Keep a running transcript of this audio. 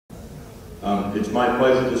It's my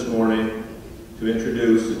pleasure this morning to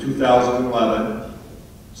introduce the 2011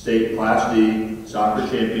 State Class D Soccer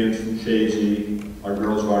Champions from Chazy, our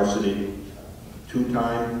girls varsity,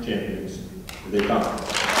 two-time champions. Here they come.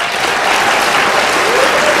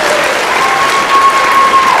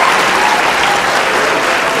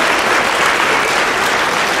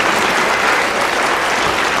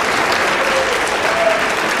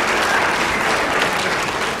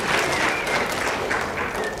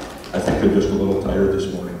 I think they're just a little tired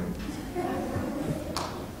this morning.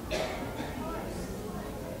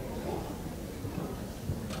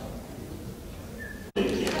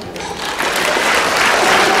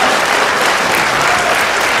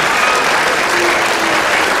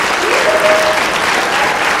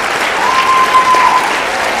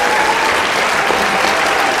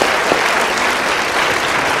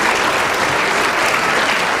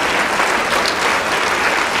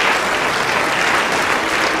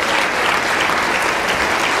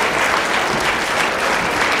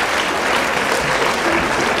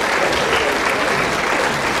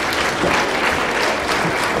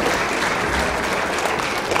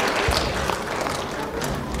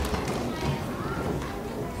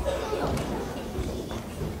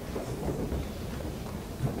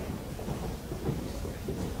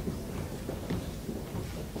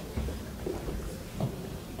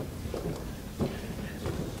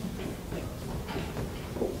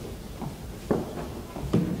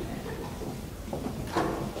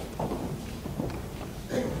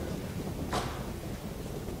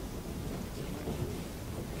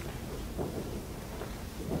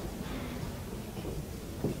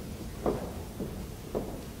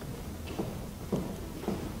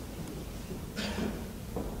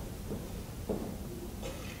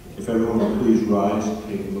 If everyone will please rise,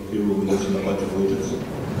 take a look here, we'll lead us in the Pledge of Allegiance.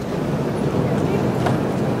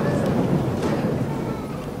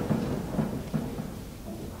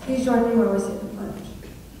 Please join me while we say the pledge.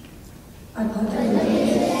 I pledge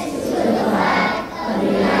allegiance to the flag of the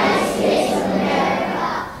United States of America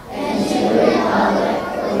and to the republic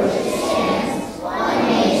for which it stands, one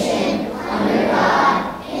nation, under God,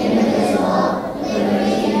 indivisible, with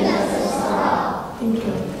liberty and justice for all. Thank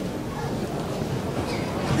you.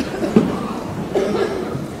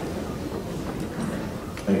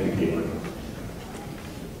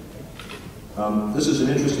 This is an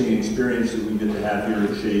interesting experience that we get to have here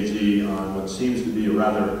at Chazy on what seems to be a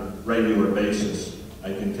rather regular basis. I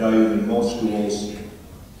can tell you that in most schools,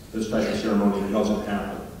 this type of ceremony doesn't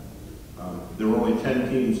happen. There were only 10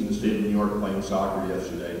 teams in the state of New York playing soccer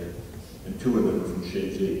yesterday, and 2 of them were from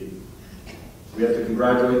Chazy. We have to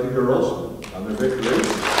congratulate the girls on their victory.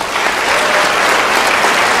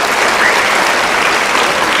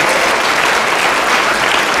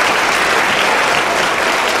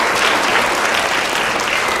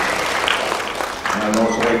 I'd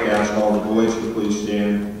also like to ask all the boys to please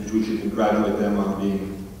stand, because we should congratulate them on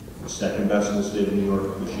being the second best in the state of New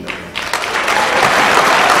York this year.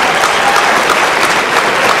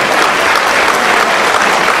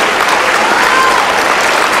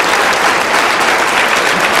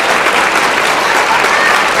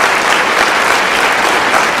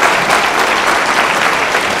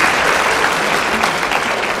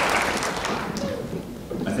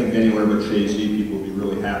 I think anywhere but Chazy, people will be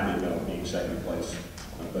really happy about being second place.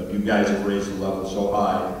 But you guys have raised the level so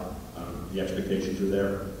high, the expectations are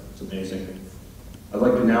there. It's amazing. I'd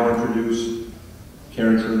like to now introduce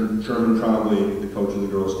Karen Sherman-Trombley, the coach of the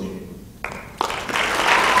girls team.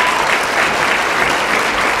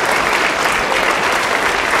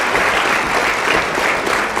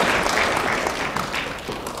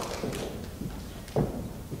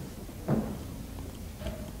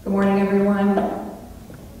 Good morning, everyone.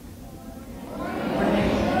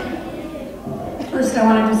 First, I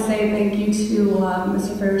wanted to say thank you to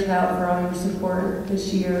Mr. Fairchild for all your support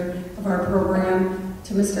this year of our program,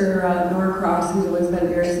 to Mr. Norcross, who's always been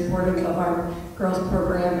very supportive of our girls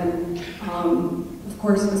program, and of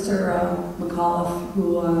course Mr. McAuliffe,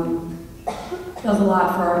 who does a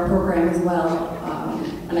lot for our program as well,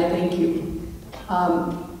 and I thank you.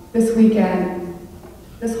 This weekend,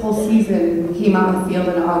 this whole season came on the field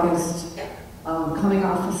in August, coming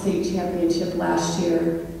off the state championship last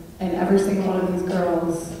year. And every single one of these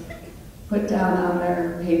girls put down on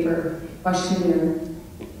their paper, questionnaire,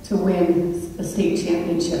 to win a state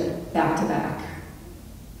championship back-to-back.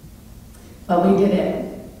 But we did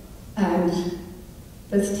it. And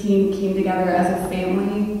this team came together as a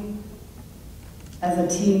family, as a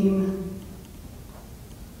team.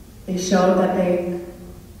 They showed that they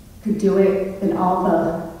could do it in all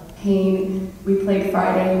the pain. We played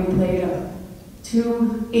Friday, we played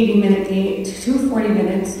two 80-minute games, two 40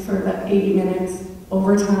 minutes for the 80 minutes,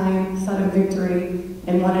 overtime, sudden victory,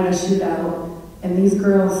 and one in a shootout. And these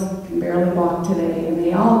girls can barely walk today, and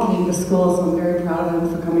they all came to school, so I'm very proud of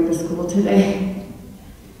them for coming to school today.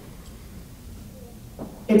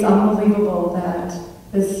 It's unbelievable that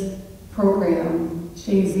this program,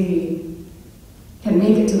 Chazy, can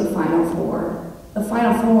make it to the Final Four. The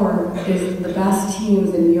Final Four is the best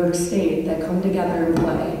teams in New York State that come together and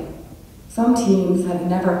play. Some teams have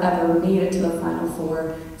never ever made it to the Final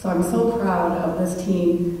Four, so I'm so proud of this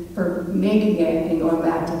team for making it and going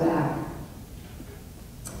back to back.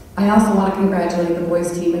 I also want to congratulate the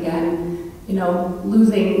boys team again. You know,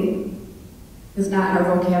 losing is not in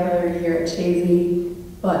our vocabulary here at Chazy,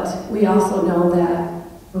 but we also know that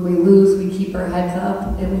when we lose, we keep our heads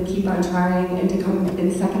up and we keep on trying, and to come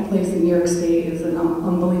in second place in New York State is an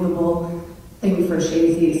unbelievable thing for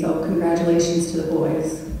Chazy, so congratulations to the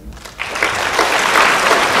boys.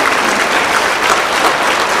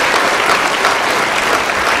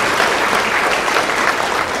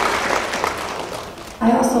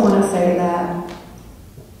 I also want to say that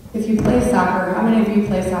if you play soccer, how many of you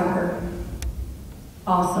play soccer?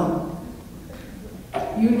 Awesome.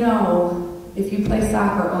 You know, if you play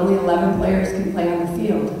soccer, only 11 players can play on the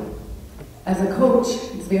field. As a coach,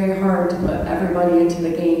 it's very hard to put everybody into the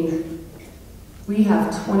game. We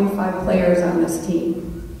have 25 players on this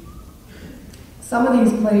team. Some of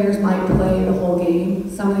these players might play the whole game.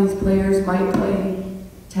 Some of these players might play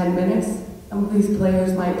 10 minutes. Some of these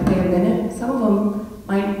players might play a minute. Some of them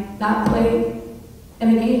might not play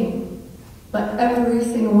in a game. But every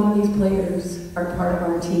single one of these players are part of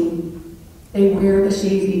our team. They wear the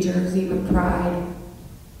Chazy jersey with pride.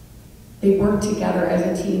 They work together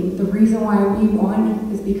as a team. The reason why we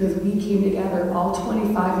won is because we came together, all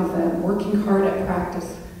 25 of them, working hard at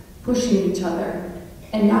practice, pushing each other.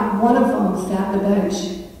 And not one of them sat the bench.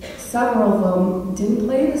 Several of them didn't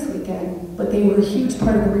play this weekend, but they were a huge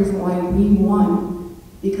part of the reason why we won,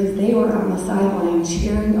 because they were on the sideline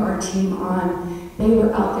cheering our team on. They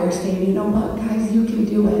were out there saying, you know what, guys, you can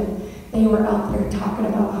do it. They were out there talking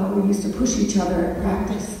about how we used to push each other at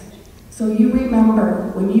practice. So you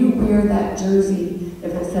remember, when you wear that jersey,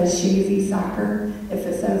 if it says Chazy Soccer, if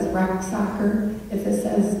it says Rec Soccer, if it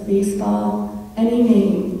says baseball, any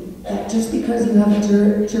name, that just because you have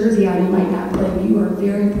a jersey on, you might not play, you are a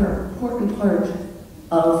very important part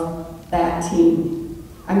of that team.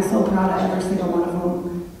 I'm so proud of every single one of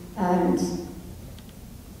them. And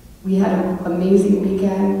we had an amazing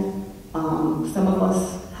weekend. Some of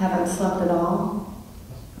us haven't slept at all.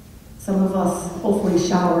 Some of us hopefully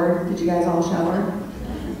showered. Did you guys all shower?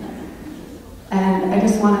 And I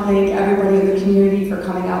just want to thank everybody in the community for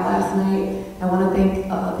coming out last night. I want to thank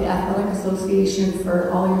the Athletic Association for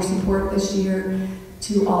all your support this year,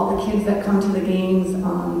 to all the kids that come to the games,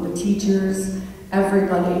 the teachers,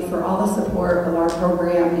 everybody for all the support of our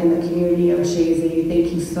program in the community of Chazy.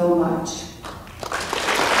 Thank you so much.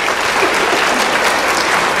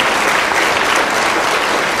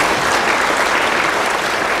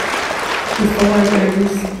 Before I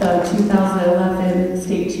introduce the 2011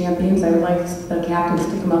 state champions, I would like the captains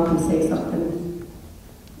to come up and say something.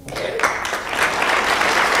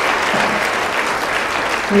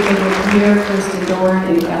 We can go here, Kristen Dorn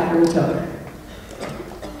and Catherine Took.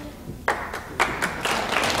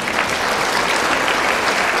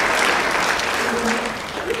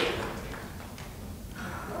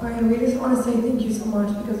 We just want to say thank you so much,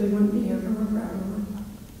 because we wouldn't be here if it weren't for everyone.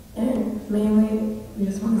 And mainly, we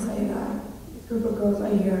just want to say that the group of girls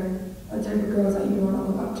right here are the type of girls that you want to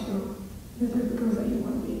look up to. They're the type of girls that you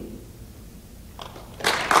want to be.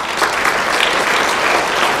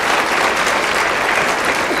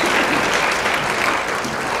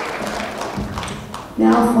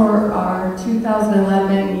 Now for our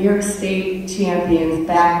 2011 New York State champions,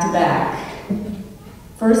 back-to-back.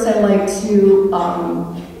 First, I'd like to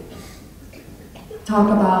talk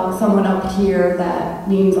about someone up here that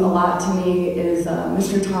means a lot to me, is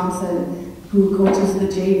Mr. Thompson, who coaches the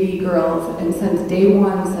JV girls, and since day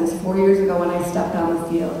one, since 4 years ago when I stepped on the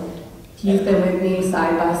field, he's been with me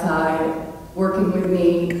side by side, working with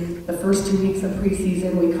me. The first 2 weeks of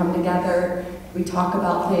preseason, we come together, we talk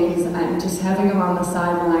about things, and just having him on the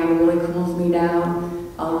sideline really cools me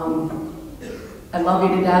down. I love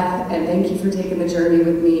you to death, and thank you for taking the journey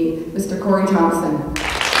with me, Mr. Corey Thompson.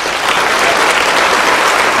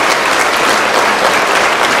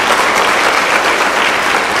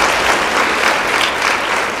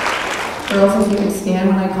 Girls, if you can stand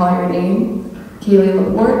when I call your name. Kaylee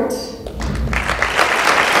Laporte.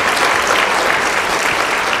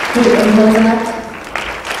 Caitlin Williams.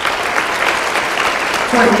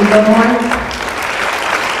 Courtney Billmore.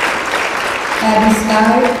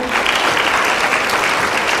 Guy,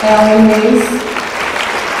 Allie Mays,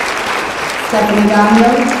 Stephanie Gagno,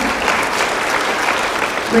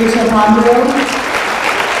 Rachel Pondro,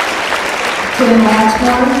 Kim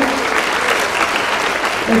Latchmore,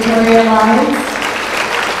 Victoria Lyons,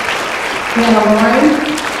 Hannah Warren,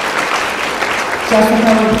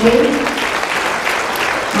 Jessica McKay,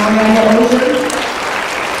 Mariana Ozier,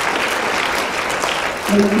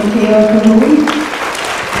 Michaela Kamui,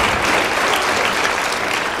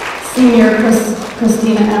 Senior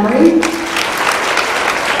Christina Emery,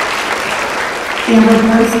 Amber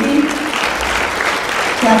Persky,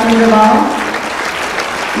 Catherine Raval,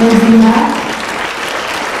 Lindsay Mack,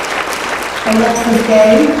 Alexis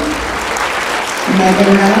Gay,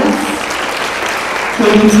 Megan Reynolds,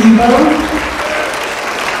 Katie Tebow,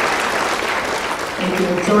 thank you,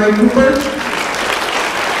 Jory Cooper,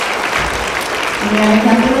 Leanna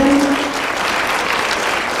Kempelman,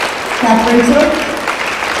 Catherine Took,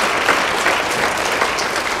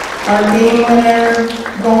 our game winner,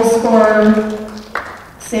 goal scorer,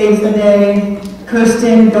 saves the day,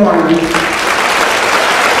 Kirsten Dorn.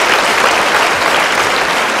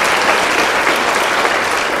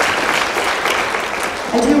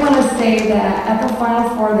 I do want to say that at the Final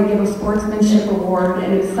Four they give a sportsmanship award,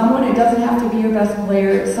 and it's someone, it doesn't have to be your best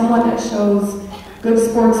player, it's someone that shows good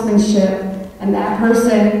sportsmanship, and that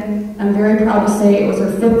person, I'm very proud to say, it was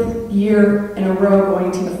her 5th year in a row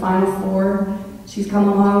going to the Final Four. She's come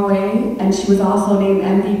a long way, and she was also named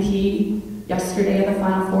MVP yesterday at the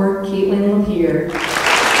Final Four, Caitlin Lapierre.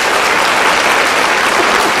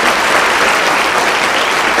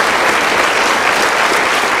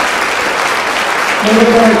 Way to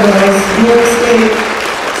go, girls. New York State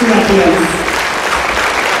champions.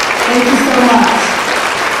 Thank you so much.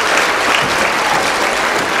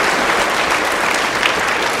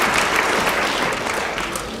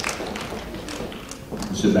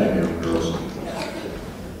 Sit back here, girls.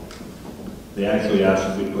 They actually asked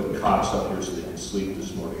if we put cots up here so they could sleep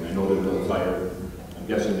this morning. I know they're a little tired. I'm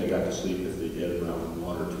guessing they got to sleep if they did around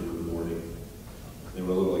 1 or 2 in the morning. They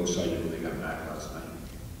were a little excited when they got back last night.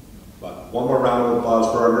 But one more round of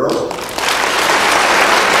applause for our girls.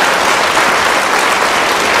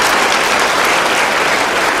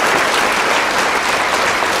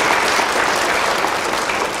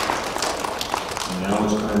 And now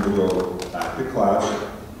it's time to go back to class.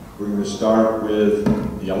 We're going to start with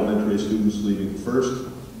the elementary students leaving first.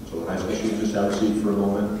 So the high school students just have a seat for a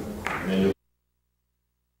moment. And then you'll